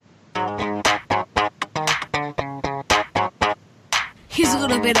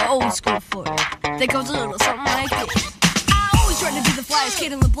bit of old school for it. That goes a little something like this. I always tried to be the flyest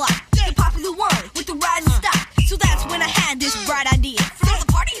kid on the block, the popular one with the rising stock. So that's when I had this bright idea. Now the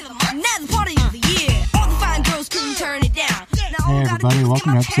party of the month, now the party of the year. All the fine girls couldn't turn it down. Hey everybody,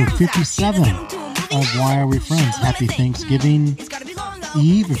 welcome to episode 57 of Why Are We Friends? Happy Thanksgiving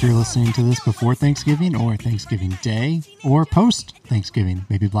Eve if you're listening to this before Thanksgiving or Thanksgiving Day or post-Thanksgiving.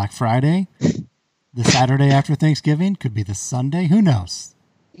 Maybe Black Friday, the Saturday after Thanksgiving, could be the Sunday, who knows?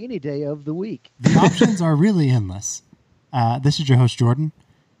 Any day of the week. The options are really endless. This is your host, Jordan.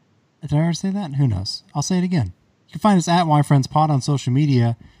 Did I ever say that? Who knows? I'll say it again. You can find us at Why Friends Pod on social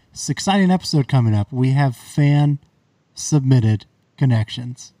media. It's an exciting episode coming up. We have fan-submitted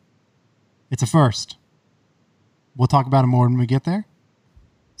connections. It's a first. We'll talk about it more when we get there.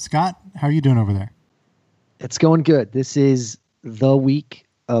 Scott, how are you doing over there? It's going good. This is the week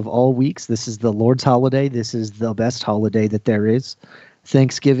of all weeks. This is the Lord's holiday. This is the best holiday that there is.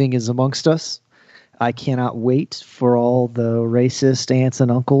 Thanksgiving is amongst us. I cannot wait for all the racist aunts and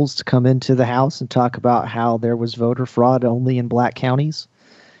uncles to come into the house and talk about how there was voter fraud only in black counties.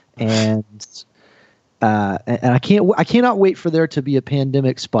 And I cannot wait for there to be a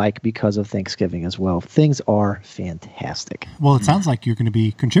pandemic spike because of Thanksgiving as well. Things are fantastic. Well, it sounds like you're going to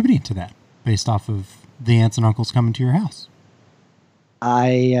be contributing to that based off of the aunts and uncles coming to your house.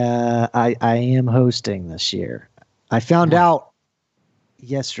 I am hosting this year. I found out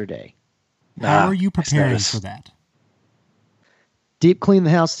yesterday. How are you preparing for that? Deep clean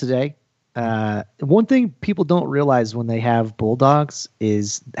the house today. One thing people don't realize when they have bulldogs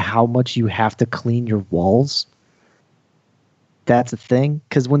is how much you have to clean your walls. That's a thing.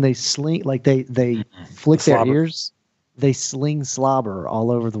 Because when they sling, like they flick their ears, they sling slobber all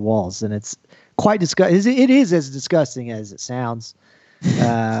over the walls. And it's quite disgusting. It is as disgusting as it sounds.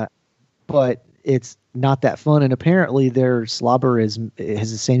 But it's not that fun. And apparently their slobber has the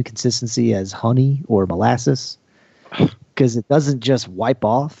same consistency as honey or molasses. Because it doesn't just wipe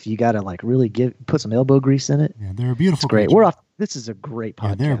off. You got to like really put some elbow grease in it. Yeah, they're a beautiful great. creature. We're off. This is a great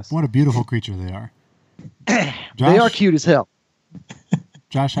podcast. Yeah, what a beautiful creature they are. They are cute as hell.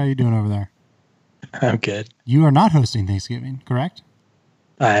 Josh, how are you doing over there? I'm good. You are not hosting Thanksgiving, correct?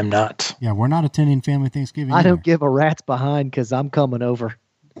 I am not. Yeah, we're not attending family Thanksgiving. I don't give a rat's behind because I'm coming over.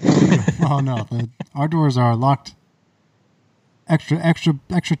 Oh no, our doors are locked extra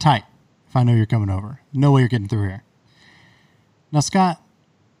tight. If I know you're coming over, no way you're getting through here. Now, Scott,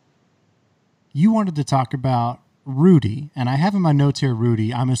 you wanted to talk about Rudy, and I have in my notes here,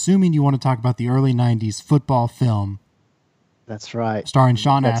 Rudy. I'm assuming you want to talk about the early 90s football film. That's right. Starring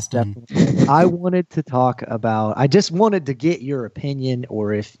Sean Astin. I wanted to talk about, I just wanted to get your opinion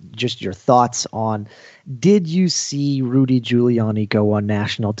or if just your thoughts on, did you see Rudy Giuliani go on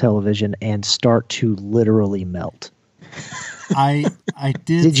national television and start to literally melt? I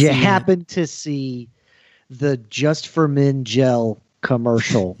did. Did you happen to see the Just for Men gel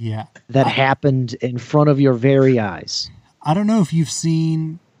commercial that happened in front of your very eyes? I don't know if you've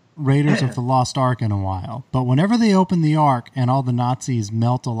seen Raiders of the Lost Ark in a while, but whenever they open the Ark and all the Nazis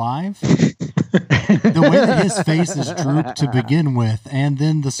melt alive, the way that his face is drooped to begin with, and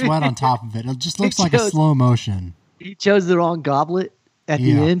then the sweat on top of it, it just looks like a slow motion. He chose the wrong goblet at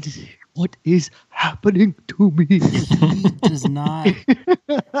the end. What is happening to me? He does not...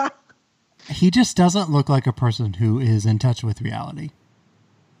 He just doesn't look like a person who is in touch with reality.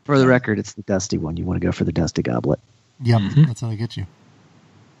 For the record, it's the dusty one. You want to go for the dusty goblet. Yep, That's how I get you.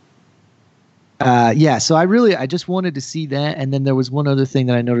 So I just wanted to see that. And then there was one other thing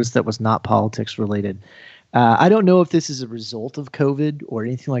that I noticed that was not politics related. I don't know if this is a result of COVID or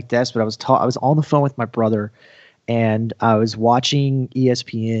anything like this, but I was on the phone with my brother and I was watching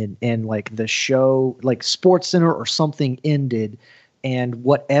ESPN and like the show, like SportsCenter or something ended, and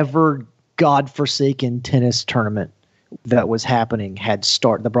whatever godforsaken tennis tournament that was happening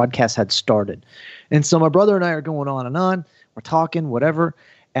the broadcast had started. And so my brother and I are going on and on, we're talking, whatever.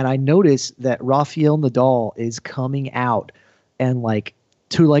 And I noticed that Rafael Nadal is coming out and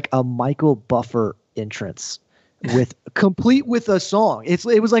to a Michael Buffer entrance complete with a song. It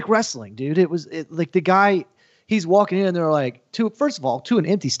was like wrestling, dude. It was like the guy, he's walking in and they're like, first of all, to an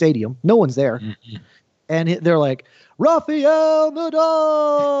empty stadium. No one's there. Mm-hmm. And they're like, Rafael Nadal,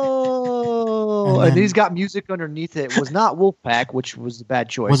 and he's got music underneath it. It was not Wolfpack, which was a bad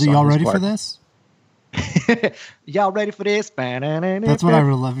choice. Was y'all ready for this? Y'all ready for this? That's what I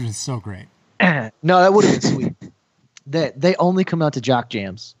would love. It's so great. No, that would have been sweet. They only come out to jock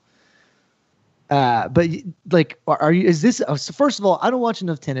jams. But are you? Is this? So first of all, I don't watch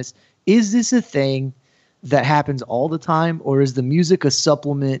enough tennis. Is this a thing that happens all the time, or is the music a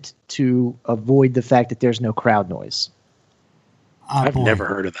supplement to avoid the fact that there's no crowd noise? I've boy, never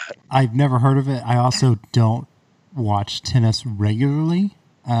heard of that. I've never heard of it. I also don't watch tennis regularly.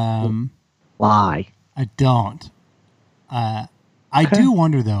 Lie. I don't. I do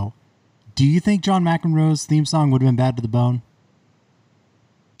wonder, though, do you think John McEnroe's theme song would have been Bad to the Bone?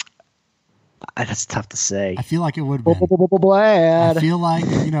 That's tough to say. I feel like it would have been. Glad. I feel like,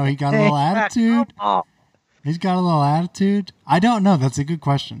 he got a little attitude. He's got a little attitude. I don't know. That's a good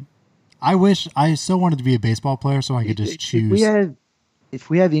question. I so wanted to be a baseball player so I could just choose. If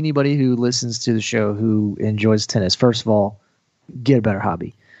we have anybody who listens to the show who enjoys tennis, first of all, get a better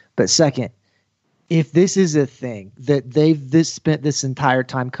hobby. But second, if this is a thing that they've spent this entire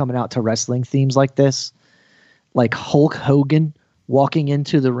time coming out to wrestling themes like this, like Hulk Hogan walking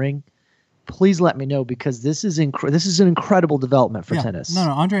into the ring, please let me know, because this is an incredible development for tennis. No,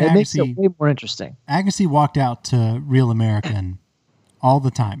 Andre It makes it Agassi, way more interesting. Agassi walked out to Real American all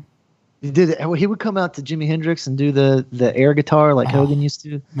the time. He would come out to Jimi Hendrix and do the air guitar like Hogan used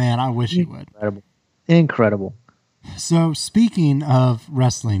to. Man, I wish he would. Incredible. So, speaking of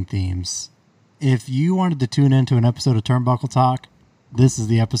wrestling themes, if you wanted to tune into an episode of Turnbuckle Talk, this is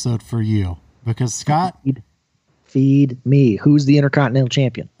the episode for you. Because Scott... Feed me. Who's the Intercontinental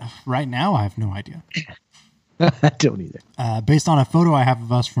Champion? Right now, I have no idea. I don't either. Based on a photo I have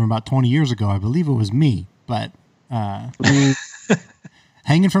of us from about 20 years ago, I believe it was me, but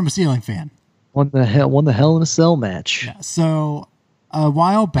hanging from a ceiling fan. Won the Hell in a Cell match. Yeah, so a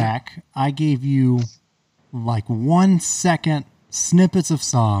while back, I gave you like 1 second snippets of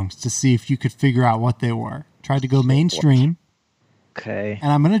songs to see if you could figure out what they were. Tried to go mainstream. Okay.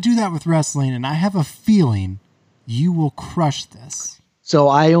 And I'm going to do that with wrestling, and I have a feeling you will crush this. So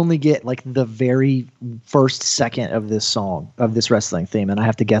I only get like the very first second of this song, of this wrestling theme, and I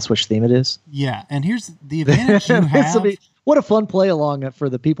have to guess which theme it is? Yeah, and here's the advantage you have. What a fun play along for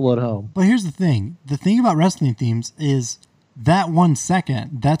the people at home. But here's the thing. The thing about wrestling themes is that 1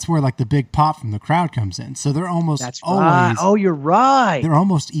 second, that's where like the big pop from the crowd comes in. So they're almost always... Right. Oh, you're right. They're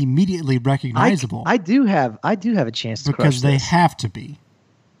almost immediately recognizable. I do have a chance to crush because they this. have to be.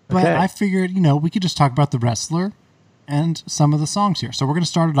 But Okay. I figured, we could just talk about the wrestler and some of the songs here. So we're going to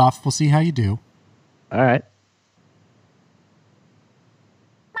start it off. We'll see how you do. All right.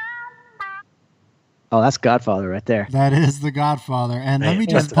 Oh, that's Godfather right there. That is The Godfather. And let me Man,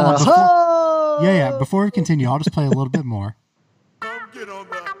 just pause. Before we continue, I'll just play a little bit more. Come get on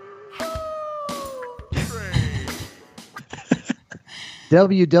the train.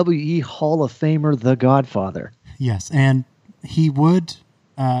 WWE Hall of Famer, The Godfather. Yes, and he would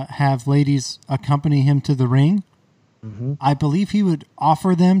have ladies accompany him to the ring. Mm-hmm. I believe he would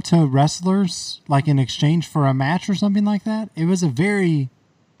offer them to wrestlers, like in exchange for a match or something like that. It was a very...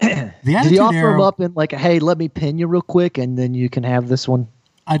 The Did Attitude he offer Era, him up in like, hey, let me pin you real quick, and then you can have this one?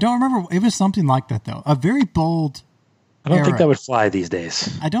 I don't remember. It was something like that, though. A very bold I don't think era. that would fly these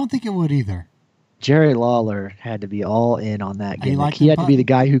days. I don't think it would either. Jerry Lawler had to be all in on that gimmick. liked He the had to be button. the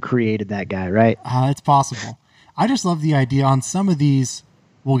guy who created that guy, right? It's possible. I just love the idea on some of these,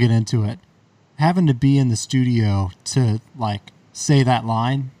 we'll get into it, having to be in the studio to, like, say that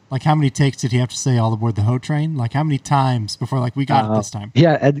line. Like, how many takes did he have to say all aboard the Ho Train? Like, how many times before, like, we got it this time?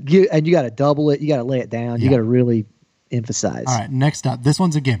 Yeah, and you got to double it. You got to lay it down. You Yeah. got to really emphasize. All right, next up. This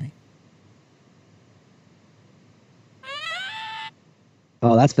one's a gimme.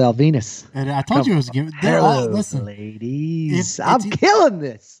 Oh, that's Val Venus. And I told you it was a gimme. They're all, Hello, listen, ladies. If- I'm it's- killing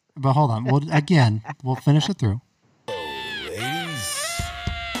this. but hold on. We'll finish it through. Ladies.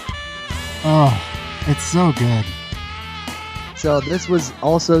 Oh, it's so good. So this was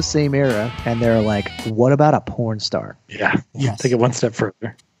also same era, and they're like, what about a porn star? Yeah. Yes. Take it one step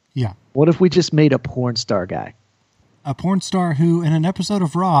further. Yeah. What if we just made a porn star guy? A porn star who, in an episode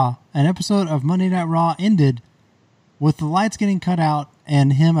of Raw, an episode of Monday Night Raw ended with the lights getting cut out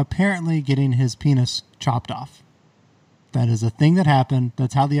and him apparently getting his penis chopped off. That is a thing that happened.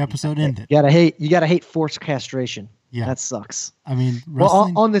 That's how the episode ended. You gotta hate forced castration. Yeah. That sucks. I mean, Well,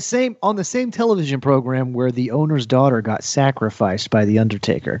 wrestling, on the same television program where the owner's daughter got sacrificed by the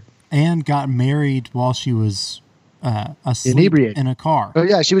Undertaker. and got married while she was asleep Inebriated. in a car. Oh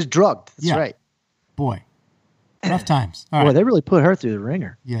yeah, she was drugged. That's Yeah. right. Boy, rough times. All Boy, right. they really put her through the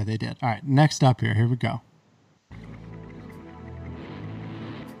ringer. Yeah, they did. All right, next up here. Here we go.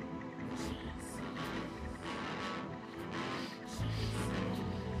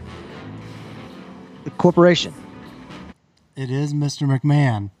 The corporation. It is Mr.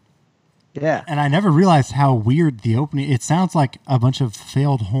 McMahon. Yeah. And I never realized how weird the opening. It sounds like a bunch of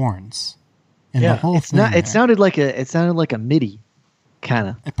failed horns. And the Yeah, whole It's thing. not. It there. sounded like a MIDI, kind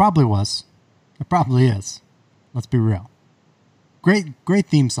of. It probably was. It probably is. Let's be real. Great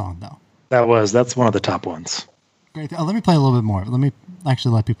theme song though. That's one of the top ones. Great. Let me play a little bit more. Let me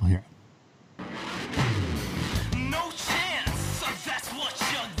actually let people hear it. No chance, that's what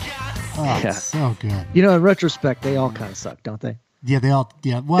you got. Oh, Yeah. it's so good. You know, in retrospect, they all kind of suck, don't they? Yeah, they all.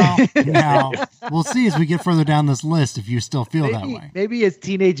 Yeah, well, now we'll see as we get further down this list if you still feel that way. Maybe as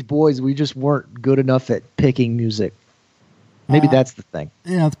teenage boys, we just weren't good enough at picking music. Maybe that's the thing.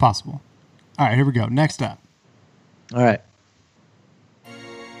 Yeah, it's possible. All right, here we go. Next up. All right.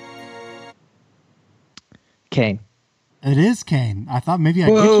 Kane. It is Kane. I thought maybe I'd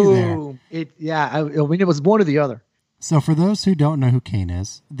get you there. I mean, it was one or the other. So for those who don't know who Kane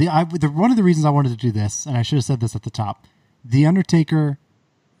is, one of the reasons I wanted to do this, and I should have said this at the top, The Undertaker,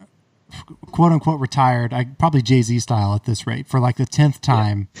 quote unquote, retired, probably Jay-Z style at this rate, for like the 10th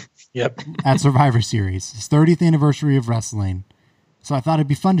time Yep. at Survivor Series, his 30th anniversary of wrestling. So I thought it'd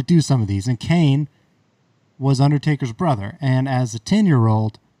be fun to do some of these. And Kane was Undertaker's brother, and as a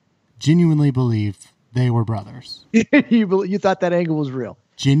 10-year-old, genuinely believed they were brothers. You thought that angle was real.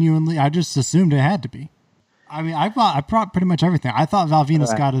 Genuinely, I just assumed it had to be. I mean, I brought pretty much everything. I thought Val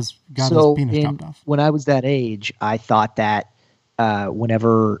Venus got his penis chopped off. When I was that age, I thought that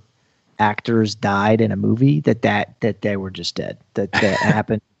whenever actors died in a movie, that they were just dead. That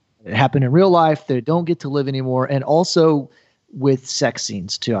happened. It happened in real life. They don't get to live anymore. And also with sex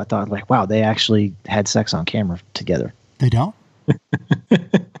scenes too. I thought like, wow, they actually had sex on camera together. They don't?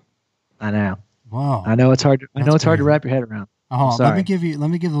 I know. Whoa. I know it's hard. I know That's it's hard to crazy. wrap your head around. Oh, Sorry. let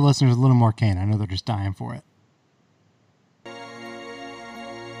me give the listeners a little more Kane. I know they're just dying for it.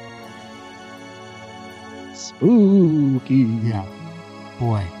 Spooky. Yeah.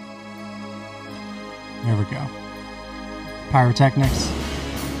 Boy. There we go. Pyrotechnics.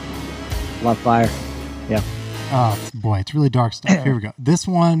 Love fire. Yeah. Oh, boy, it's really dark stuff. Here we go. This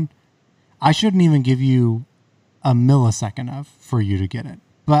one, I shouldn't even give you a millisecond of for you to get it.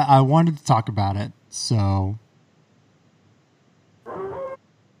 But I wanted to talk about it, so...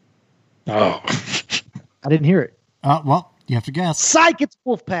 Oh. I didn't hear it. well, you have to guess. Psych! It's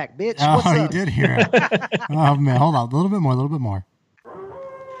Wolfpack, bitch. What's Oh, you up? did hear it. Oh, man, hold on. A little bit more.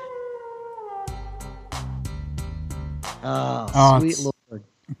 Oh, sweet it's- Lord.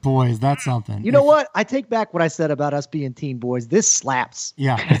 Boy, is that something. You know what? I take back what I said about us being teen boys. This slaps.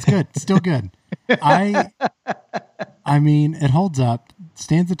 Yeah, it's good. Still good. I mean, it holds up,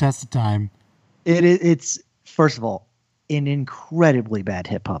 stands the test of time. It's first of all an incredibly bad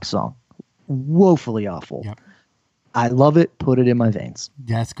hip hop song, woefully awful. Yep. I love it. Put it in my veins.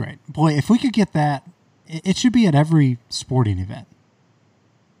 Yeah, it's great. Boy, if we could get that, it should be at every sporting event.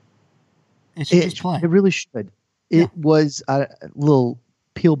 It should just play. It really should. It was a little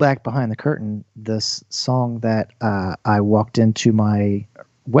peel back behind the curtain. This song that I walked into my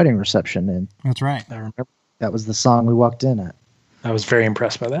wedding reception in. That's right. I remember. That was the song we walked in at. I was very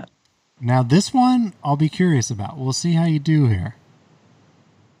impressed by that. Now, this one, I'll be curious about. We'll see how you do here.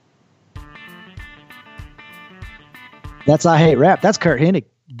 That's I Hate Rap. That's Kurt Hennig.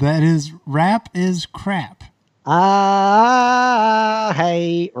 That is, rap is crap. I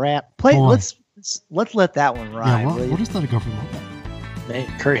hate rap. Play. Boy. Let's let that one ride. Yeah, will we'll you? just let it go for a little bit.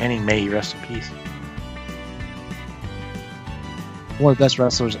 Kurt Hennig, may he rest in peace. One of the best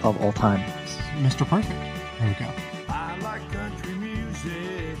wrestlers of all time. Mr. Perfect. There we go. I like country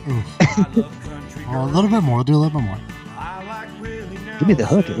music. Oof. I love country Well, a girls. little bit more. We'll do a little bit more. I like Willie Give me the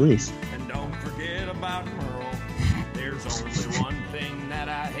hook at Nelson. least. And don't forget about Merle. There's only one thing that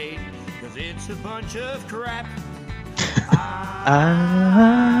I hate, 'cause it's a bunch of crap.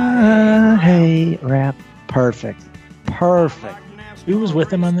 I hate rap. Perfect. Who was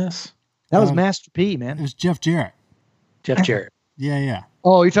with him on this? That was Um, Master P, It man. was Jeff Jarrett. Jeff Jarrett. Yeah.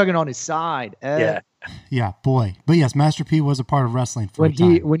 Oh, you're talking on his side. Yeah. Yeah, boy. But yes, Master P was a part of wrestling for a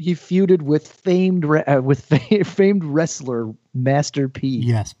time. When he feuded with famed wrestler Master P.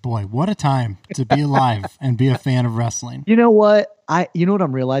 Yes, boy. What a time to be alive and be a fan of wrestling. You know what? You know what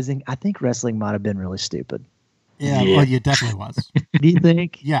I'm realizing? I think wrestling might have been really stupid. Yeah, Yeah. well, it definitely was. Do you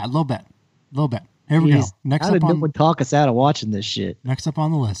think? Yeah, a little bit. Here we go. Jeez, Next how did up no on one talk us out of watching this shit? next up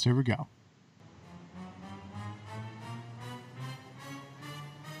on the list. Here we go.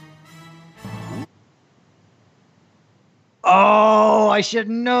 Oh, I should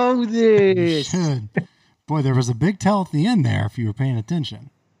know this. Is Should. Boy, there was a big tell at the end there if you were paying attention.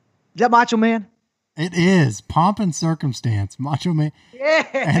 that Macho Man? It is Pomp and Circumstance, Macho Man. Yeah.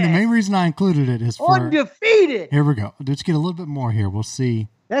 And the main reason I included it is for Undefeated. here we go. Let's get a little bit more here. We'll see.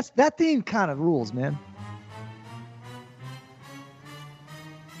 That theme kind of rules, man.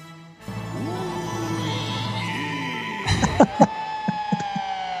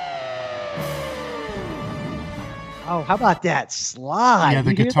 Oh, how about that slide? Yeah,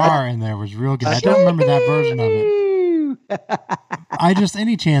 the You hear guitar in there was real good. I don't remember that version of it.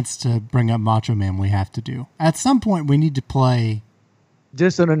 Any chance to bring up Macho Man we have to do. At some point, we need to play.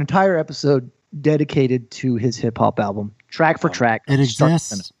 Just an entire episode dedicated to his hip hop album, track for track. It start to exists.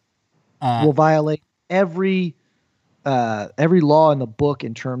 finish. We'll violate every law in the book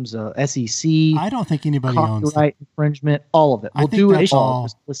in terms of SEC. I don't think anybody owns that. Copyright infringement, all of it. We'll do it all.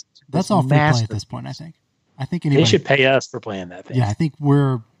 Just listen to That's this all free play at masterpiece. this point, I think. I think anybody. They should pay us for playing that thing. Yeah, I think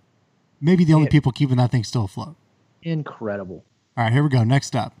we're maybe the only people keeping that thing still afloat. Incredible. All right, here we go.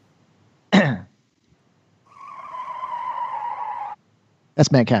 Next up.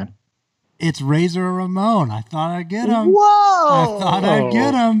 That's Mankind. It's Razor Ramon. I thought I'd get him. Whoa! I thought I'd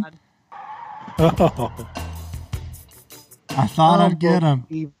get him. I thought I'd get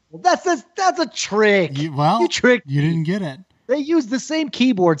him. That's a trick. You tricked You me. didn't get it. They use the same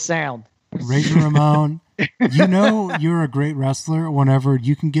keyboard sound. Razor Ramon. You know you're a great wrestler whenever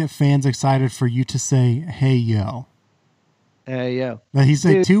you can get fans excited for you to say, "Hey yo." Hey yo. But he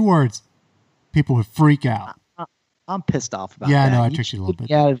said Dude. 2 words. People would freak out. I'm pissed off about Yeah, I that. know, I tricked you a little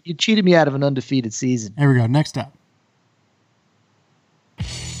bit. You cheated me out of an undefeated season. Here we go. Next up.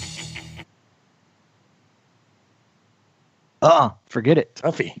 Forget it.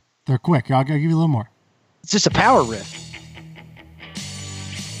 Tuffy. They're quick. I'll give you a little more. It's just a power riff.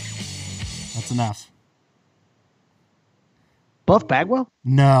 That's enough. Buff Bagwell?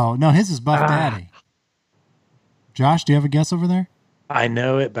 No, his is Buff Daddy. Josh, do you have a guess over there? I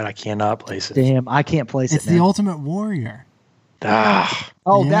know it, but I cannot place it. Damn, I can't place It's it. the man. Ultimate Warrior.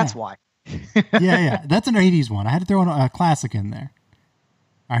 Oh, Yeah. that's why. Yeah. That's an 80s one. I had to throw a classic in there.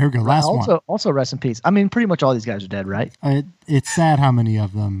 All right, here we go. Last one. Also, rest in peace. I mean, pretty much all these guys are dead, right? It's sad how many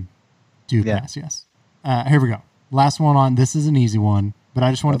of them do pass, yes. Here we go. Last one on. This is an easy one, but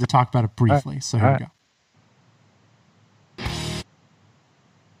I just wanted to talk about it briefly. So here we go.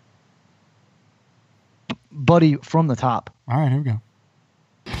 Buddy from the top. All right, here we go.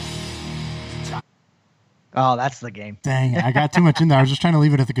 Oh, that's the game. Dang it. I got too much in there. I was just trying to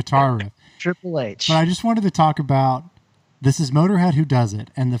leave it at the guitar riff. Triple H. But I just wanted to talk about this is Motorhead who does it,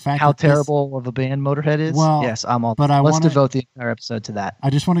 and the fact How that this- terrible of a band Motorhead is. Well, yes, I'm all. but I Let's wanna- devote the entire episode to that. I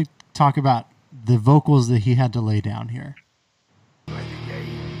just want to talk about the vocals that he had to lay down here.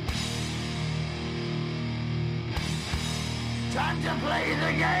 Time to play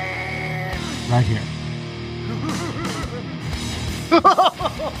the game. Right here.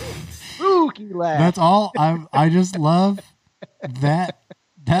 Spooky laugh. That's all. I just love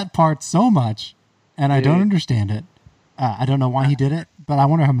that part so much, and I don't understand it. I don't know why he did it, but I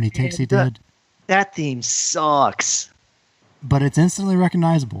wonder how many takes he did. That theme sucks. But it's instantly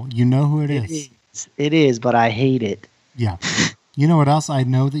recognizable. You know who it is. It is, but I hate it. Yeah. You know what else I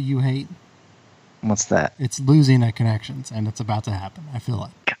know that you hate? What's that? It's losing at Connections, and it's about to happen. I feel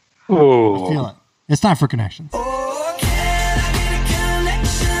it. Oh, I feel it. It's time for Connections. Oh, can I get a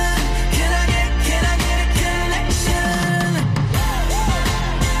connection? Can I get a connection?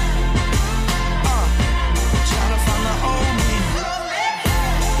 Trying to find the old me.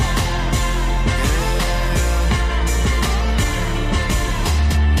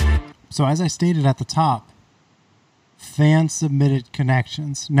 So as I stated at the top, fan submitted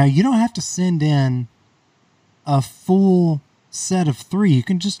connections. Now you don't have to send in a full set of 3. You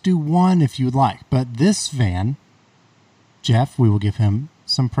can just do one if you'd like. But this fan, Jeff, we will give him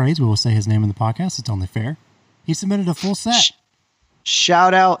some praise. We will say his name in the podcast. It's only fair. He submitted a full set.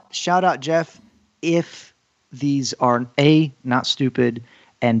 Shout out, Jeff. If these are A, not stupid,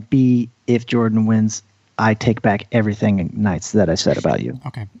 and B, if Jordan wins, I take back everything nice that I said about you.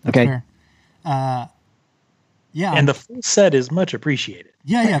 Okay. That's Okay. fair. Yeah. and the full set is much appreciated.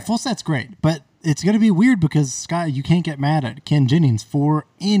 Yeah, full set's great. But it's going to be weird because, Scott, you can't get mad at Ken Jennings for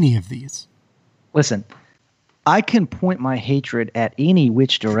any of these. Listen, I can point my hatred at any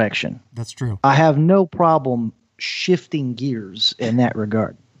which direction. That's true. I have no problem shifting gears in that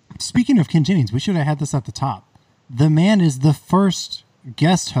regard. Speaking of Ken Jennings, we should have had this at the top. The man is the first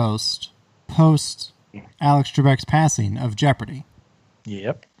guest host post Alex Trebek's passing of Jeopardy.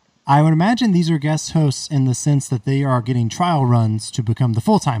 Yep. I would imagine these are guest hosts in the sense that they are getting trial runs to become the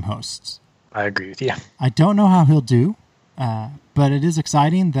full-time hosts. I agree with you. I don't know how he'll do, but it is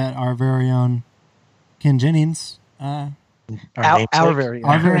exciting that our very own Ken Jennings, Our namesake. very our very own,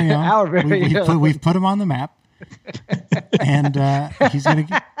 Our very own. we've put him on the map, and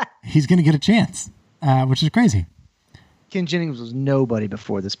he's gonna get a chance, which is crazy. Ken Jennings was nobody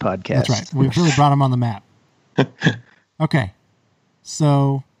before this podcast. That's right. We've really brought him on the map. Okay,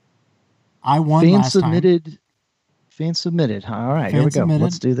 so I won last time. Fan submitted. All right, Fan here we go. submitted.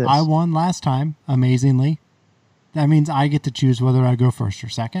 Let's do this. I won last time, amazingly. That means I get to choose whether I go first or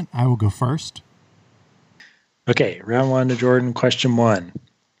second. I will go first. Okay, round one to Jordan. Question one.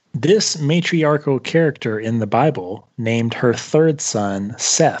 This matriarchal character in the Bible named her third son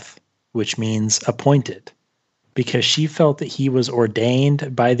Seth, which means appointed, because she felt that he was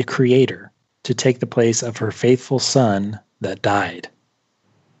ordained by the Creator to take the place of her faithful son that died.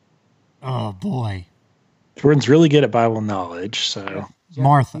 Oh boy, Jordan's really good at Bible knowledge, so Jeff,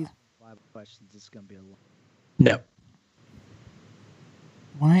 Martha. these Bible questions. It's going to be a long. no.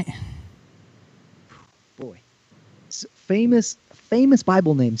 Why? Boy. Famous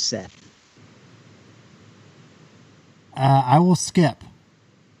Bible name Seth. I will skip.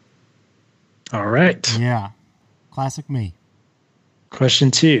 All right. Yeah, classic me. Question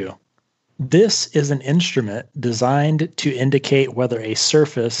two. This is an instrument designed to indicate whether a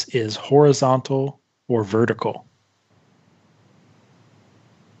surface is horizontal or vertical.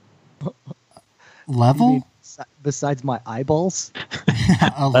 Level? You mean besides my eyeballs?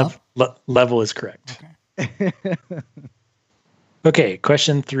 A Level is correct. Okay. Okay,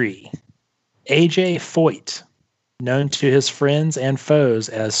 question three. AJ Foyt, known to his friends and foes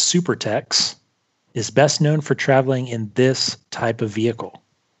as Supertex, is best known for traveling in this type of vehicle.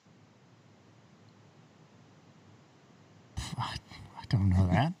 I don't know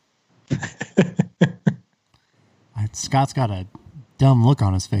that. Scott's got a dumb look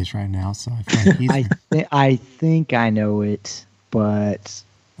on his face right now, so I feel like he's. I think I know it, but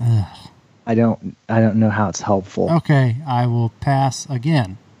Ugh. I don't know how it's helpful. Okay, I will pass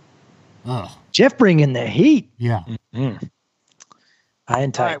again. Ugh. Jeff bringing the heat. Yeah. High and All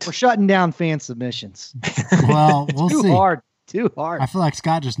right, tight. we're shutting down fan submissions. Well, we'll Too see. hard. Too hard. I feel like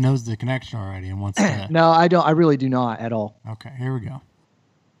Scott just knows the connection already and wants to. No, I don't. I really do not at all. Okay, here we go.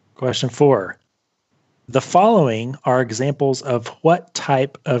 Question four. The following are examples of what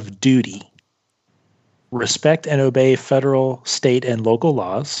type of duty? Respect and obey federal, state, and local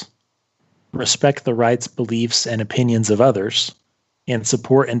laws. Respect the rights, beliefs, and opinions of others. And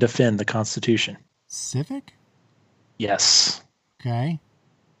support and defend the Constitution. Civic? Yes. Okay.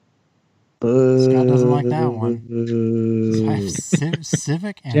 Scott doesn't like that one. So I have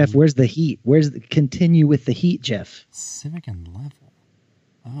civic and Jeff, where's the heat? Continue with the heat, Jeff? civic and level.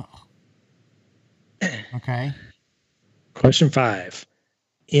 Oh. Okay. Question five.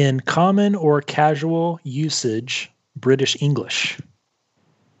 In common or casual usage, British English.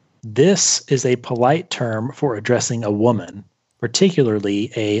 This is a polite term for addressing a woman,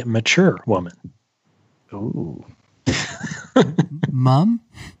 particularly a mature woman. Ooh. Mum?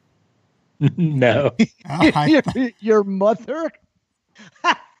 No. Oh, Your mother?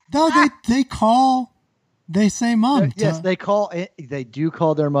 no, they say mum. Yes, they do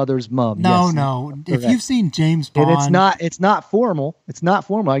call their mothers mum. No, yes. no. If Correct. you've seen James Bond, And it's not formal. It's not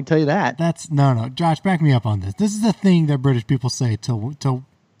formal, I can tell you that. that's no. Josh, back me up on this. This is the thing that British people say to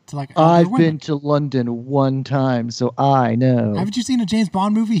like. older I've women. been to London one time, so I know. Haven't you seen a James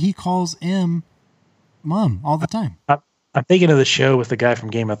Bond movie? He calls M mum all the time. I'm thinking of the show with the guy from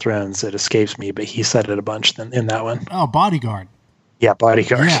Game of Thrones. It escapes me, but he said it a bunch in that one. Oh, Bodyguard. Yeah,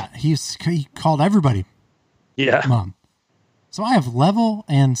 Bodyguard. Yeah, he called everybody Yeah. mum. So I have level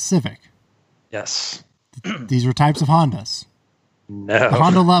and civic. Yes. These are types of Hondas. No.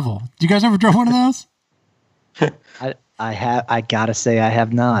 Honda level. Do you guys ever drive one of those? I gotta say I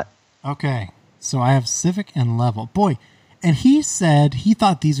have not. Okay, so I have civic and level. Boy, and he said he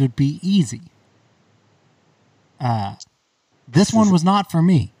thought these would be easy. This one was not for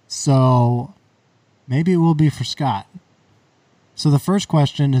me, so maybe it will be for Scott. So the first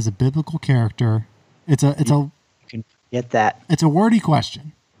question is a biblical character. It's a You can get that. it's a wordy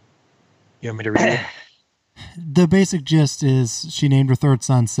question. You want me to read it? The basic gist is she named her third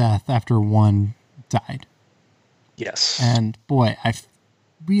son Seth after one died. Yes. And boy, I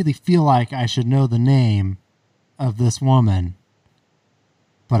really feel like I should know the name of this woman,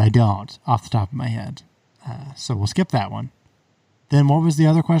 but I don't off the top of my head. So we'll skip that one. Then what was the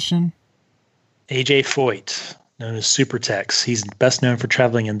other question? AJ Foyt, known as Supertex. He's best known for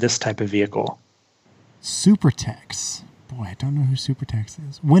traveling in this type of vehicle. Supertex. Boy, I don't know who Supertex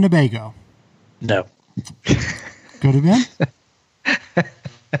is. Winnebago. No. Go to bed.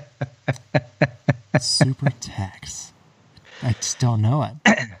 Supertex. I just don't know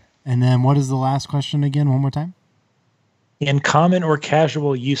it. And then what is the last question again? One more time. In common or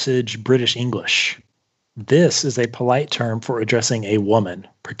casual usage, British English. This is a polite term for addressing a woman,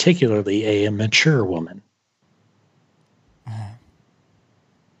 particularly a mature woman.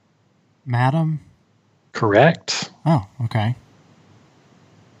 Madam. Correct. Oh, okay.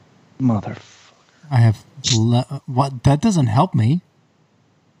 Motherfucker. I have what? That doesn't help me.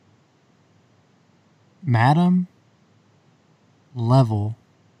 Madam, level,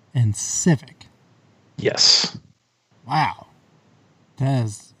 and civic. Yes. Wow. That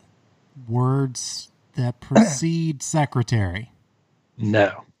is words that precede secretary.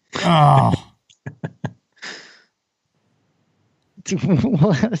 No. Oh.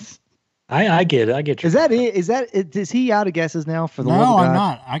 What? I get it. I get you. Is that it? Is he out of guesses now for the No, love of God? I'm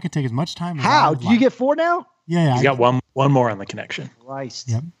not. I could take as much time as I How? would Do you like. get 4 now? Yeah, He's got one more on the connection. Christ.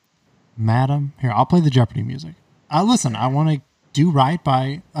 Yep. Madam, here, I'll play the Jeopardy music. Listen, I want to do right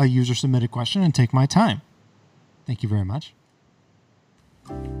by a user-submitted question and take my time. Thank you very much.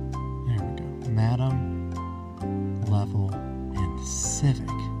 There we go. Madam, level, and civic.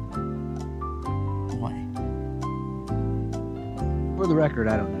 Boy. For the record,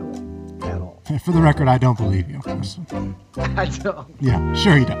 I don't know it at all. For the record, I don't believe you. I don't. Yeah,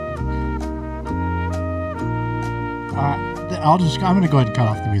 sure you don't. I'm going to go ahead and cut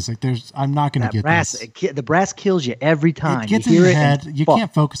off the music. I'm not going to get brass. this. The brass kills you every time. It gets you in hear your it head. and You fuck.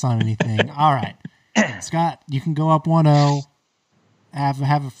 can't focus on anything. All right. Scott, you can go up 1-0.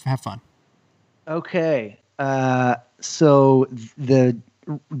 Have fun. Okay. So the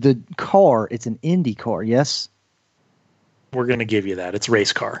car, it's an Indy car, yes? We're going to give you that. It's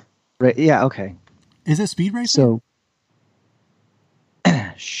race car. Right. Yeah. Okay. Is it speed racing? So,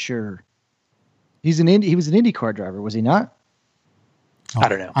 sure. He was an IndyCar driver, was he not? Oh, I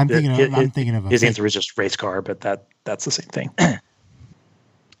don't know. I'm thinking of his answer was just race car, but that's the same thing.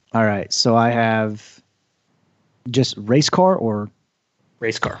 All right. So I have just race car or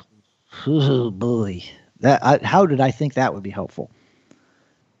Race car. oh boy. How did I think that would be helpful?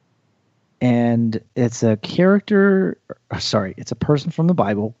 And it's a character, it's a person from the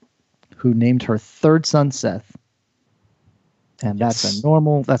Bible who named her third son Seth. And that's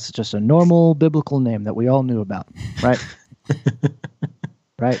just a normal biblical name that we all knew about, right?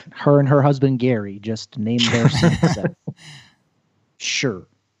 Right? Her and her husband Gary just named their son Seth. Sure.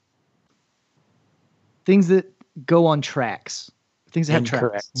 Things that go on tracks. Things that have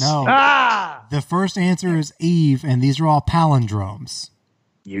tracks. No. Ah! The first answer is Eve, and these are all palindromes.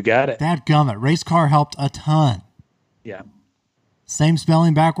 You got it. Dadgummit. Race car helped a ton. Yeah. Same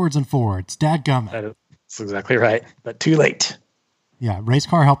spelling backwards and forwards. Dadgummit. That's exactly right. But too late. Yeah, race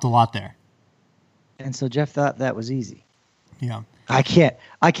car helped a lot there. And so Jeff thought that was easy. Yeah. I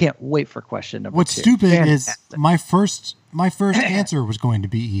can't wait for question number 2. What's stupid is Fantastic. my first answer was going to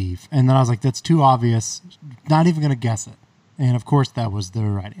be Eve, and then I was like, that's too obvious. Not even going to guess it. And of course, that was the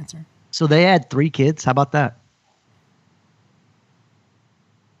right answer. So they had 3 kids. How about that?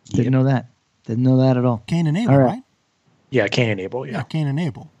 Didn't know that. Didn't know that at all. Cain and Abel, All right? right. Yeah, Cain and Abel. Yeah, Yeah. Cain and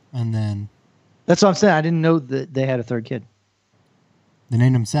Abel. And then That's what I'm saying. I didn't know that they had a 3rd kid. they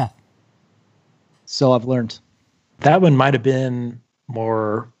named him Seth. So I've learned. That one might have been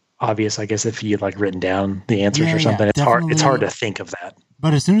more obvious, I guess, if you had written down the answers Yeah, or something. yeah, It's hard definitely. to think of that.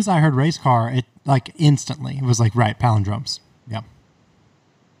 But as soon as I heard race car, it instantly, it was like, right, palindromes. Yeah.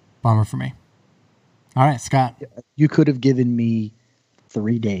 Bummer for me. All right, Scott. You could have given me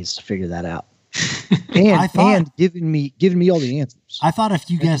 3 days to figure that out. And given me all the answers. I thought if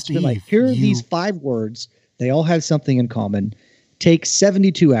you guessed Been Eve, like, here are these 5 words. They all have something in common. Take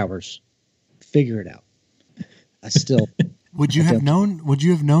 72 hours. Figure it out. I still, would you have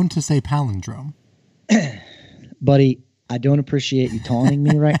known to say palindrome? buddy, I don't appreciate you taunting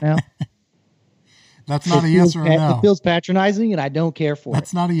me right now. That's not a yes or a no. It feels patronizing, and I don't care for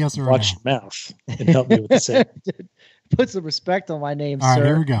That's not a yes or a no. Watch your mouth and help me with the same. it. Put some respect on my name, All right, sir.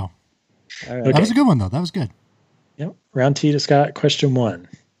 here we go. All right. Okay. That was a good one, though. That was good. Yep. Round T to Scott. Question 1.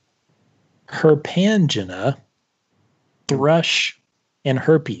 Herpangina, thrush, and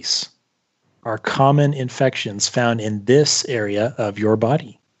herpes are common infections found in this area of your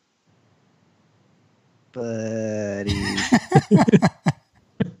body. Buddy.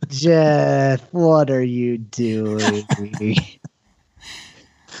 Jeff, what are you doing?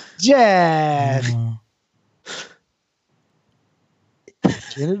 Jeff.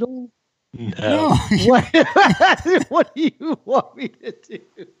 Genital? No. What do you want me to do?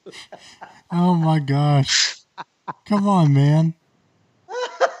 Oh my gosh. Come on, man.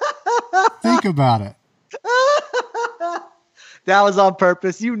 Think about it. That was on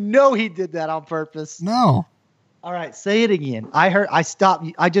purpose. You know he did that on purpose. No. All right, say it again. I stopped.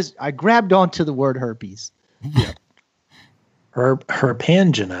 I grabbed onto the word herpes.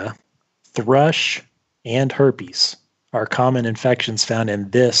 Herpangina, thrush, and herpes are common infections found in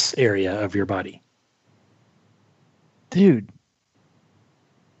this area of your body. Dude.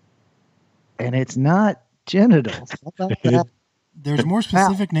 And it's not genitals. How about that? There's more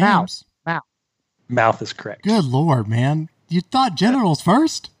specific Mouth. names. Mouth is correct. Good Lord, man. You thought genitals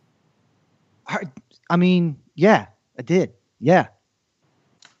first? I mean, yeah, I did. Yeah.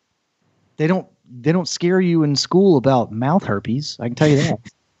 They don't they don't scare you in school about mouth herpes. I can tell you that.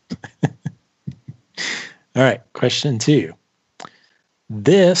 All right, question 2.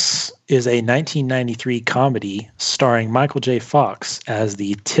 This is a 1993 comedy starring Michael J. Fox as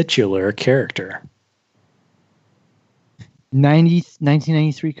the titular character.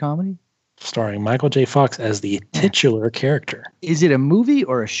 1993 comedy? Starring Michael J. Fox as the titular character. Is it a movie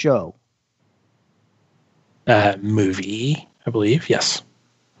or a show? Movie, I believe. Yes.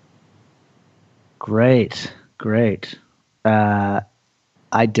 Great. I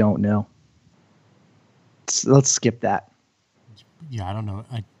don't know. Let's skip that. Yeah, I don't know.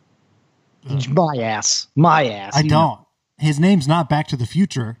 My ass. I don't. His name's not Back to the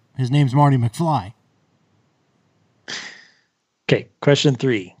Future. His name's Marty McFly. Okay, question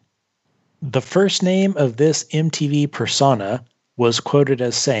 3. The first name of this MTV persona was quoted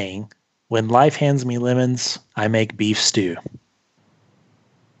as saying, "When life hands me lemons, I make beef stew."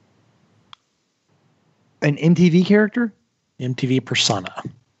 An MTV character? MTV persona.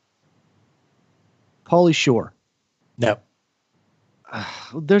 Pauly Shore. No.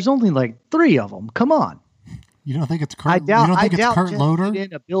 There's only like 3 of them. Come on. You don't think it's Kurt? I doubt. You don't think I it's doubt Kurt Jeff Loader? put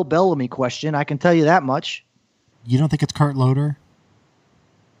in a Bill Bellamy question. I can tell you that much. You don't think it's Kurt Loader?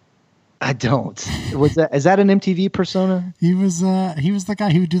 I don't. Is that an MTV persona? He was the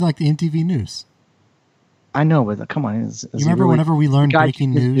guy who would do like the MTV news. I know, but come on. Is You he remember really whenever we learned the guy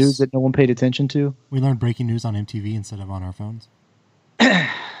breaking who did news? that no one paid attention to? We learned breaking news on MTV instead of on our phones.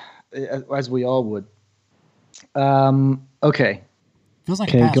 As we all would. Okay. Feels like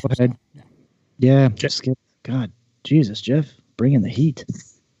Okay, a pass go for ahead. Scott. Yeah. Okay. Skip. God, Jesus, Jeff, bring in the heat.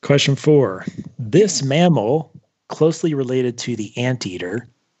 Question 4. This mammal, closely related to the anteater,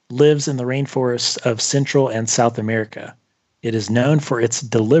 lives in the rainforests of Central and South America. It is known for its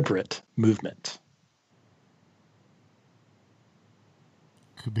deliberate movement.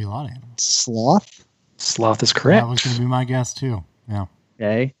 Could be a lot of animals. Sloth. Sloth is correct. That was going to be my guess too. Yeah.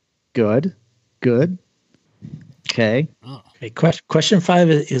 Okay. Good. Okay. Okay, question 5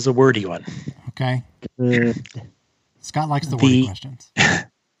 is a wordy one. Okay. Good. Scott likes the wordy The- questions.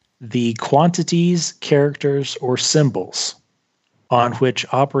 The quantities, characters, or symbols on which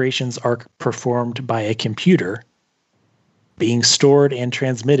operations are performed by a computer being stored and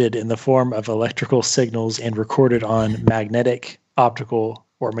transmitted in the form of electrical signals and recorded on magnetic, optical,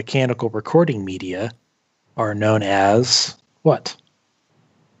 or mechanical recording media are known as what?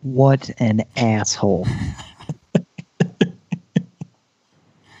 What an asshole.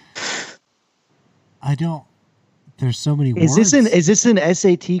 I don't. There's so many Is words. this an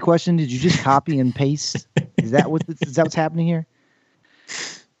SAT question? Did you just copy and paste? Is that what's happening here?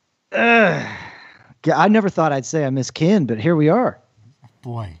 Yeah, I never thought I'd say I miss Ken, but here we are.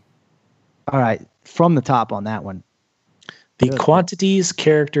 Boy. All right, from the top on that one. The Good. quantities,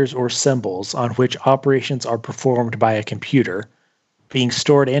 characters, or symbols on which operations are performed by a computer being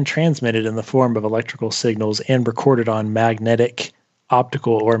stored and transmitted in the form of electrical signals and recorded on magnetic,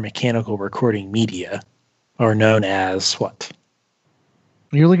 optical, or mechanical recording media are known as what?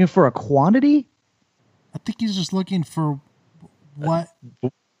 You're looking for a quantity? I think he's just looking for what.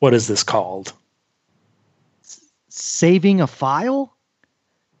 What is this called? Saving a file?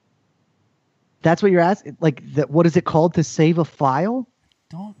 That's what you're asking? Like, what is it called to save a file?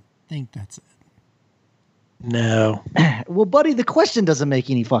 Don't think that's it. No. Well, buddy, the question doesn't make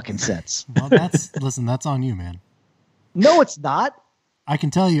any fucking sense. Well, listen, that's on you, man. No, it's not. I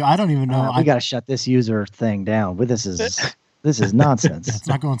can tell you, I don't even know. We got to shut this user thing down. But this is nonsense. It's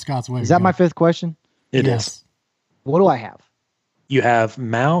not going Scott's way. Is that my 5th question? It is. Yes. What do I have? You have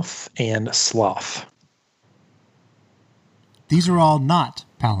mouth and sloth. These are all not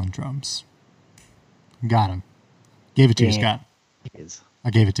palindromes. Got him. Gave it to you, Damn. Scott. Is I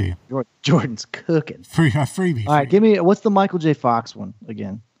gave it to you. Jordan's cooking. Freebie. All right, give me what's the Michael J. Fox one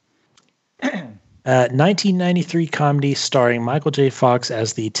again? 1993 comedy starring Michael J. Fox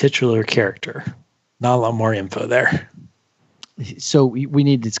as the titular character. Not a lot more info there. So we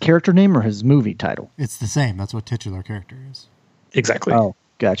need his character name or his movie title? It's the same. That's what titular character is. Exactly. Oh,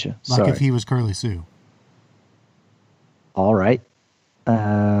 gotcha. Like Sorry. if he was Curly Sue. All right.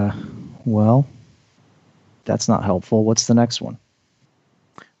 Well, that's not helpful. What's the next one?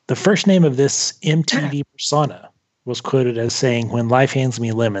 The first name of this MTV persona was quoted as saying, "When life hands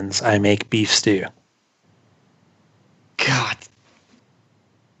me lemons, I make beef stew." God.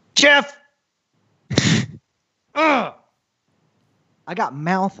 Jeff! Ugh. I got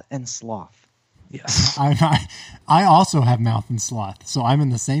mouth and sloth. Yes. I also have mouth and sloth, so I'm in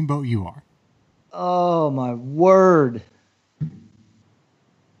the same boat you are. Oh, my word.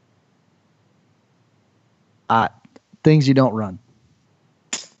 Things you don't run.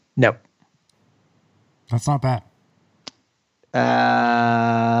 No. That's not bad.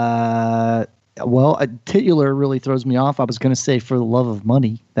 Well, titular really throws me off. I was going to say For the Love of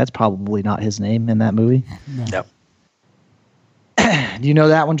Money. That's probably not his name in that movie. No. Do you know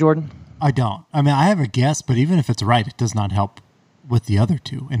that one, Jordan? I don't. I mean, I have a guess, but even if it's right, it does not help with the other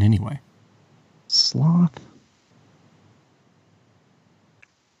two in any way. Sloth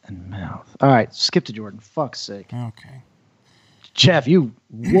and Mouth. All right, skip to Jordan. Fuck's sake. Okay. Jeff, you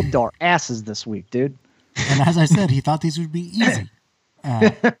whooped our asses this week, dude. And as I said, he thought these would be easy.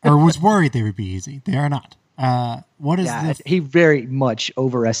 Or was worried they would be easy. They are not. What is he very much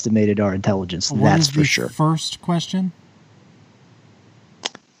overestimated our intelligence. That's for sure. First question?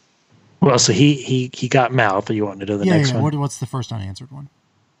 Well, so he got Mouth. Or you want to do the next one? What's the first unanswered one?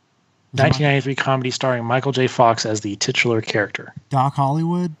 1993 comedy starring Michael J. Fox as the titular character. Doc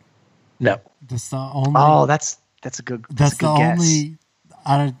Hollywood? No. That's the only. Oh, that's a good. That's a good guess.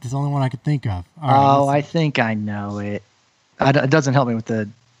 That's the only one I could think of. All right, I think I know it. It doesn't help me with the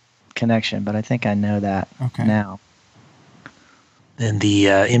connection, but I think I know that now. Then the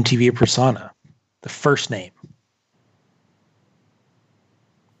MTV persona, the first name.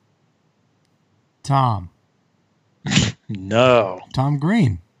 Tom. No. Tom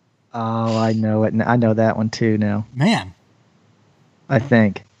Green. Oh, I know it. I know that one too now. Man. I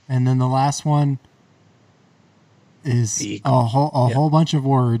think. And then the last one is a whole bunch of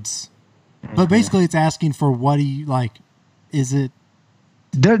words. But basically it's asking for what do you like. Is it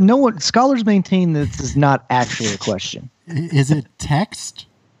scholars maintain that this is not actually a question. Is it text?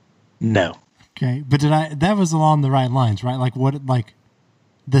 No. Okay. But that was along the right lines, right? Like what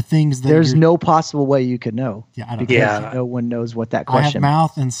the things that there's no possible way you could know. Yeah, I don't because no one knows what that question I have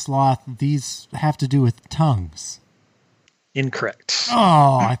mouth and sloth. These have to do with tongues. Incorrect.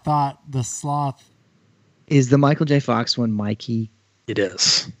 Oh, I thought the sloth. Is the Michael J. Fox one Mikey? It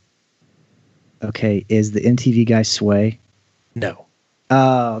is. Okay. Is the MTV guy Sway? No.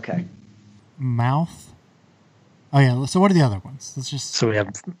 Oh, okay. Mouth? Oh, yeah. So what are the other ones? So we have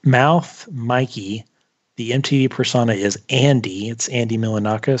Mouth, Mikey. The MTV persona is Andy. It's Andy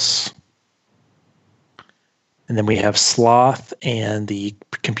Milonakis. And then we have Sloth, and the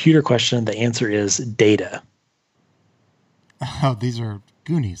computer question, the answer is Data. Oh, these are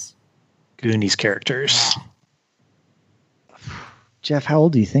Goonies. Goonies characters. Jeff, how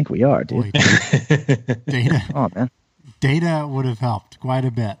old do you think we are, dude? Data. Oh, man. Data would have helped quite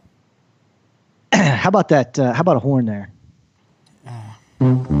a bit. How about that? How about a horn there?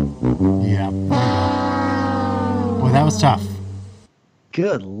 Yeah. Boy, that was tough.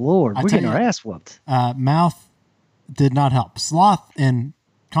 Good Lord. We're getting our ass whooped. Mouth did not help. Sloth in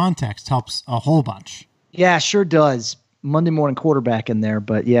context helps a whole bunch. Yeah, sure does. Monday morning quarterback in there,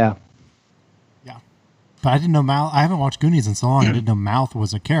 but yeah. Yeah. But I didn't know Mouth. I haven't watched Goonies in so long. I didn't know Mouth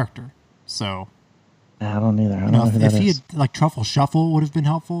was a character. So. I don't either. I don't know who if that he is. had like Truffle Shuffle would have been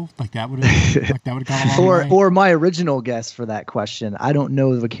helpful. Like that would have gone a long way. Or my original guess for that question. I don't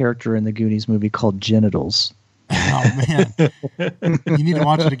know of a character in the Goonies movie called Genitals. Oh man, you need to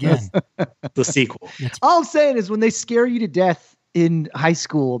watch it again. The sequel. All I'm saying is when they scare you to death in high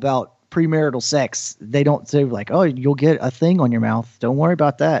school about premarital sex, they don't say like, "Oh, you'll get a thing on your mouth. Don't worry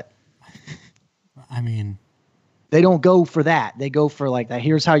about that." I mean, they don't go for that. They go for like that.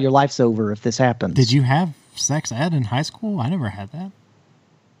 Here's how your life's over if this happens. Did you have sex ed in high school? I never had that.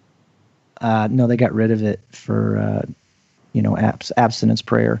 No, they got rid of it for abstinence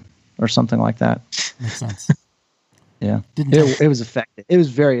prayer or something like that. Makes sense. Yeah, it was effective. It was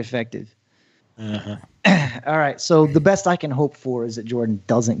very effective. Uh-huh. All right, so the best I can hope for is that Jordan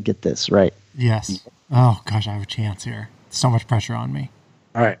doesn't get this right. Yes. Oh gosh, I have a chance here. So much pressure on me.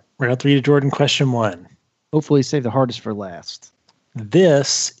 All right, round 3 to Jordan. Question 1. Hopefully, save the hardest for last.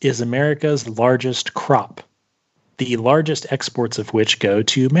 This is America's largest crop, the largest exports of which go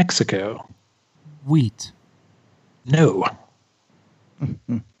to Mexico. Wheat. No.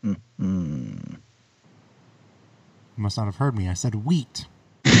 You must not have heard me. I said wheat.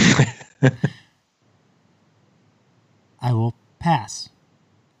 I will pass.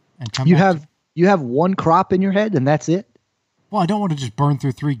 And come You back have one crop in your head, and that's it. Well, I don't want to just burn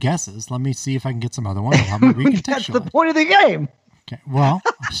through 3 guesses. Let me see if I can get some other ones. That's the point of the game. Okay. Well,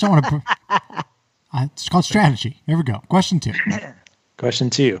 I just don't want to. It's called strategy. Here we go. Question 2. Question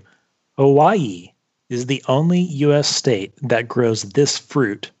 2. Hawaii is the only U.S. state that grows this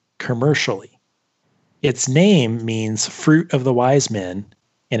fruit commercially. Its name means fruit of the wise men,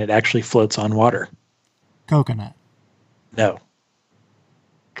 and it actually floats on water. Coconut. No.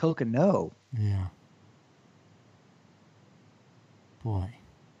 Coconut. Yeah. Boy.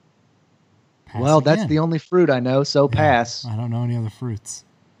 Pass That's again. the only fruit I know, so pass. I don't know any other fruits.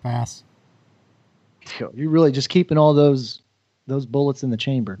 Pass. You're really just keeping all those bullets in the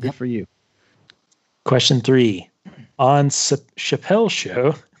chamber. Good for you. Question 3. On Chappelle's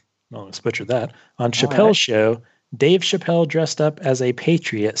show, I almost butchered that. On Chappelle's show, Dave Chappelle dressed up as a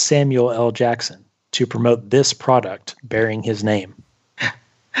patriot, Samuel L. Jackson, to promote this product bearing his name.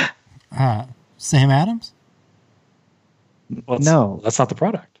 Sam Adams? Well, no. That's not the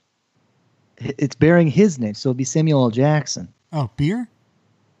product. It's bearing his name, so it'll be Samuel L. Jackson. Oh, beer?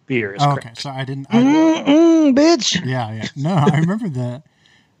 Beer is correct. correct. So I didn't. Bitch. Yeah. No, I remember that.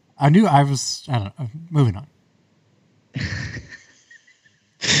 I knew I was. I don't know. Moving on. I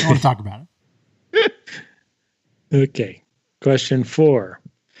don't want to talk about it. Okay. Question 4.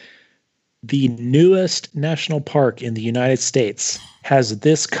 The newest national park in the United States has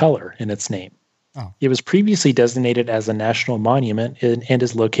this color in its name. Oh. It was previously designated as a national monument and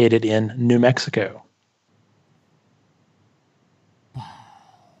is located in New Mexico.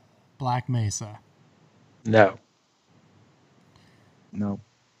 Black Mesa. No.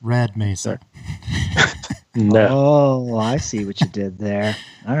 Red Mesa. No. Oh, I see what you did there.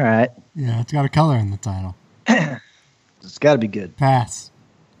 All right. Yeah, it's got a color in the title. It's got to be good. Pass.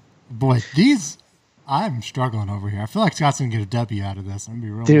 Boy, I'm struggling over here. I feel like Scott's going to get a W out of this. I'm gonna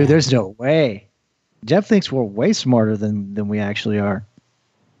be real Dude, mad. there's no way. Jeff thinks we're way smarter than we actually are.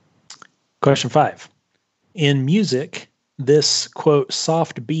 Question 5. In music, this, quote,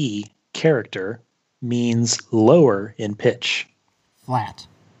 soft B character means lower in pitch. Flat.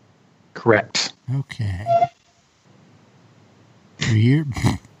 Correct. Okay. Beer.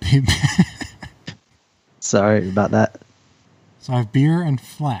 Sorry about that. So I have beer and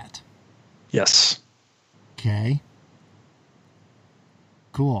flat. Yes. Okay.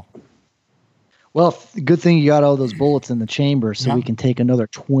 Cool. Well, good thing you got all those bullets in the chamber so Yep. we can take another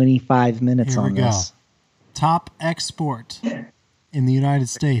 25 minutes Here we on go. this. Top export in the United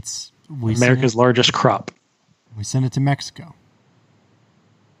States. America's largest crop. We send it to Mexico.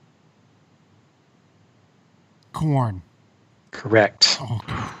 Corn. Correct. Oh,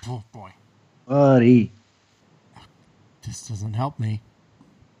 God. Oh boy. Buddy. This doesn't help me.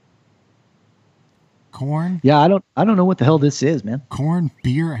 Corn. Yeah, I don't know what the hell this is, man. Corn,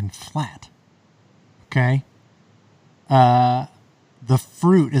 beer, and flat. Okay. The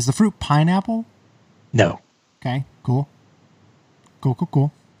fruit. Is the fruit pineapple? No. Okay, cool.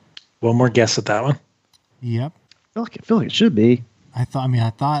 Cool. One more guess at that one. Yep. I feel like it should be. I thought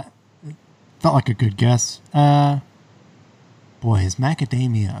it felt like a good guess. Boy, is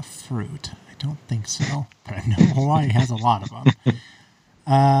macadamia a fruit? I don't think so, but I know Hawaii has a lot of them.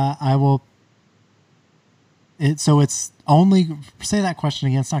 I will. So it's only, say that question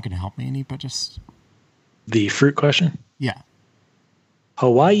again. It's not going to help me any, but just, The fruit question. yeah.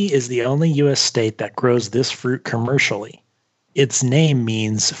 Hawaii is the only U.S. state that grows this fruit commercially. Its name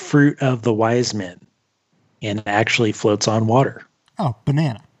means fruit of the wise men and actually floats on water. Oh,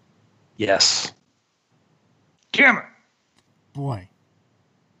 banana. Yes. Damn it. Boy.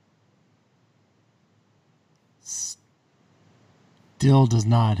 Still does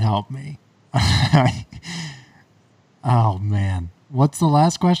not help me. Oh, man. What's the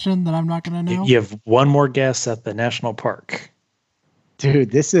last question that I'm not going to know? You have one more guess at the national park.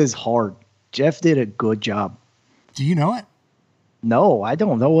 Dude, this is hard. Jeff did a good job. Do you know it? No, I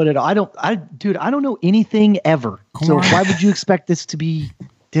don't know what it. I don't know anything ever. So Corn. why would you expect this to be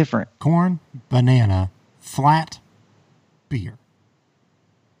different? Corn, banana, flat, beer.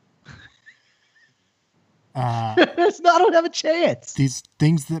 I don't have a chance. These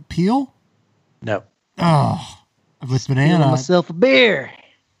things that peel? No. Oh, with Feeling banana. myself a beer.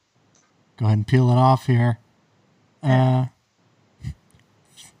 Go ahead and peel it off here. I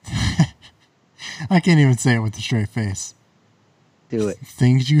can't even say it with a straight face. Do it.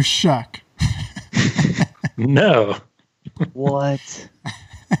 Things you shuck. No. What?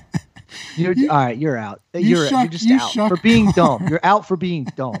 All right, you're out. You're just you out shuck for being dumb. You're out for being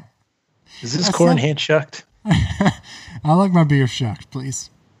dumb. Is this corn hand shucked? I like my beer shucked, please.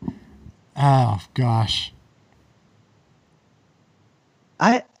 Oh, gosh.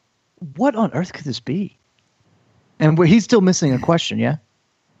 What on earth could this be? And he's still missing a question, yeah?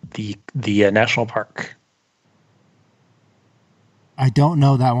 The national park. I don't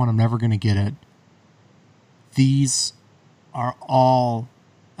know that one. I'm never going to get it. These are all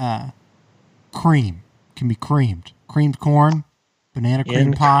cream. Can be creamed. Creamed corn, banana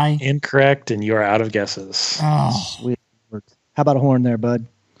cream pie. Incorrect, and you are out of guesses. Oh, Sweet words. How about a horn there, bud?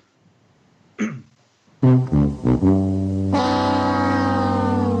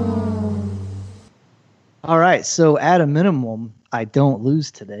 All right, so at a minimum, I don't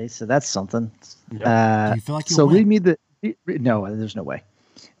lose today, so that's something. Do you feel like you'll so win? read me the. No, there's no way.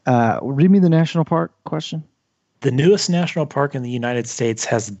 Read me the national park question. The newest national park in the United States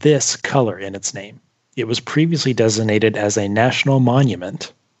has this color in its name. It was previously designated as a national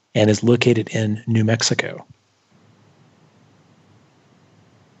monument and is located in New Mexico.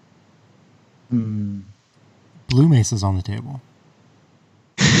 Blue Mesa's on the table.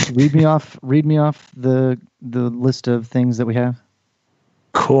 Read me off the list of things that we have.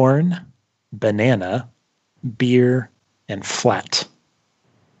 Corn, banana, beer, and flat.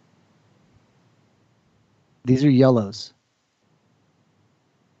 These are yellows.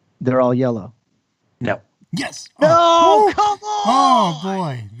 They're all yellow. No. Yes. No, Oh, come on! oh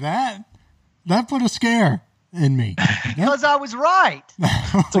boy, that put a scare in me. Because I was right.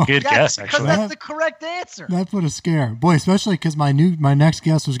 It's a good guess, Because actually. that's the correct answer. That put a scare, boy. Especially because my next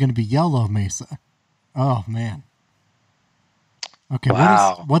guess was going to be Yellow Mesa. Oh man. Okay.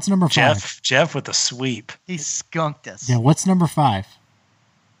 Wow. What's number 5? Jeff with the sweep. He skunked us. Yeah. What's number 5?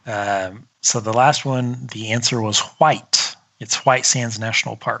 So the last one, the answer was White. It's White Sands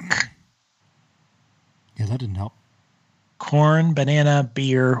National Park. Yeah, that didn't help. Corn, banana,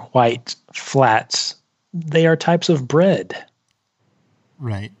 beer, white, flat. They are types of bread.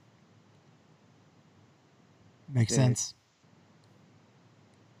 Right. Makes Okay. sense.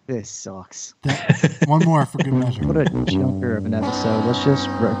 This sucks. One more for good measure. What a junker of an episode.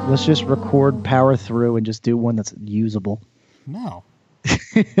 Let's just record, power through, and just do one that's usable. No.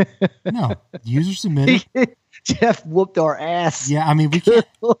 No. User submitted. Jeff whooped our ass. Yeah, I mean, we can't.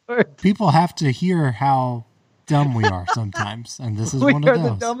 Lord. People have to hear how dumb we are sometimes, and this is We one are of the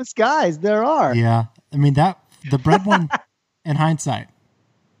those. dumbest guys there are. Yeah, I mean the bread one. In hindsight,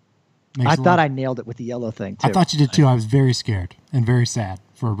 makes I a thought lot- I nailed it with the yellow thing too. I thought you did too. I was very scared and very sad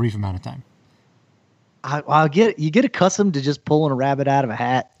for a brief amount of time. You get accustomed to just pulling a rabbit out of a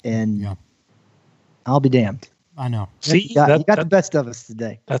hat, and Yeah, I'll be damned. I know. See, you got the best of us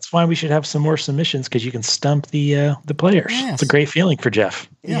today. that's why we should have some more submissions, because you can stump the players. Yes. It's a great feeling for Jeff.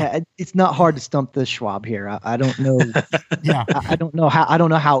 Yeah. It's not hard to stump the Schwab here. I don't know. Yeah. I don't know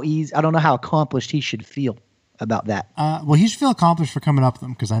how accomplished he should feel about that. Well, he should feel accomplished for coming up with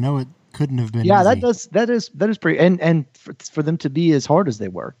them because I know it couldn't have been. Yeah, easy. that is pretty, and for them to be as hard as they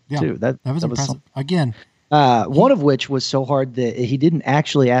were too. That was impressive. some- Again, one of which was so hard that he didn't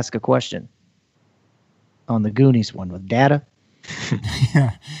actually ask a question on the Goonies one with data.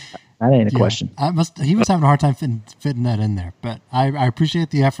 yeah, That ain't a yeah. question. He was having a hard time fitting that in there, but I appreciate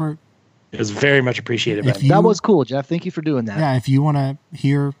the effort. It was very much appreciated. If By you- That was cool, Jeff. Thank you for doing that. Yeah, if you want to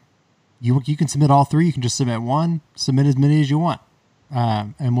hear, you can submit all 3. You can just submit one. Submit as many as you want,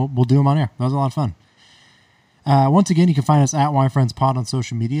 and we'll do them on air. That was a lot of fun. Once again, you can find us at YFriendsPod on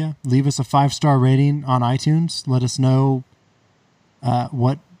social media. Leave us a 5-star rating on iTunes. Let us know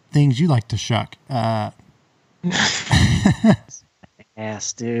what things you like to shuck.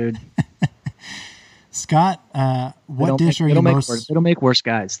 Ass, dude. Scott, what dish are you most? They don't make worse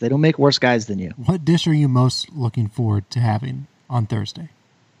guys. They don't make worse guys than you. What dish are you most looking forward to having on Thursday?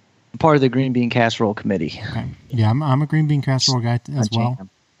 I'm part of the green bean casserole committee. Okay. Yeah, I'm a green bean casserole guy as well,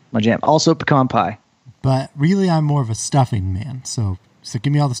 My jam. Also pecan pie. but really I'm more of a stuffing man. So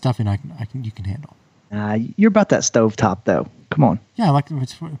give me all the stuffing you can handle. You're about that stovetop though. Come on. Yeah, I like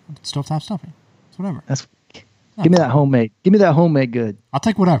stovetop stuffing. It's whatever. Give me that homemade. Give me that homemade good. I'll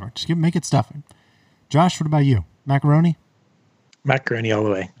take whatever. Just make it stuffing. Josh, what about you? Macaroni? macaroni all the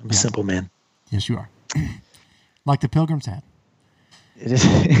way. I'm a simple man. Yes, you are. Like the Pilgrim's hat. It is.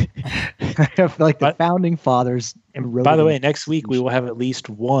 I feel like the founding fathers. By the way, next week we will have at least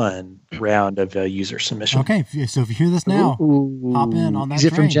one round of user submission. Okay, so if you hear this now, hop in on that Is it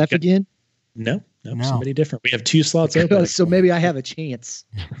from train. Jeff again? No, No. somebody different. We have 2 slots open. So maybe I have a chance.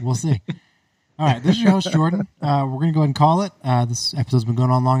 We'll see. All right, this is your host, Jordan. We're going to go ahead and call it. This episode's been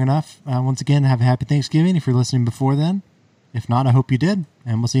going on long enough. Once again, have a happy Thanksgiving if you're listening before then. If not, I hope you did.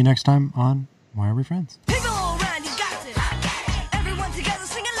 And we'll see you next time on Why Are We Friends? People